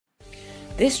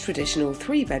This traditional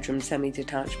 3-bedroom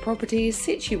semi-detached property is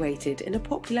situated in a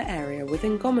popular area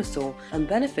within Gomersal and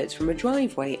benefits from a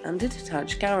driveway and a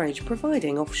detached garage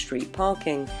providing off-street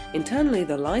parking. Internally,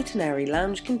 the light and airy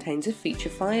lounge contains a feature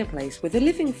fireplace with a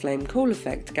living flame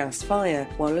coal-effect gas fire,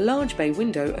 while a large bay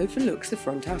window overlooks the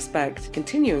front aspect.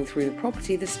 Continuing through the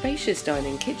property, the spacious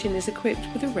dining kitchen is equipped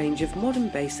with a range of modern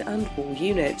base and wall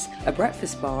units, a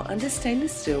breakfast bar and a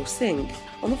stainless steel sink.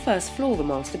 On the first floor, the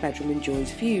master bedroom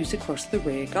enjoys views across the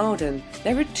rear garden.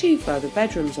 There are 2 further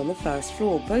bedrooms on the first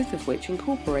floor, both of which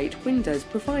incorporate windows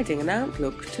providing an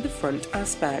outlook to the front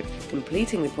aspect.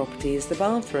 Completing the property is the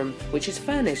bathroom, which is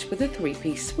furnished with a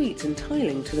 3-piece suite and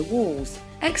tiling to the walls.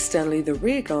 Externally, the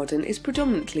rear garden is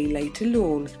predominantly laid to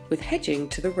lawn, with hedging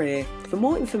to the rear. For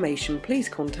more information, please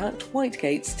contact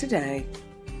Whitegates today.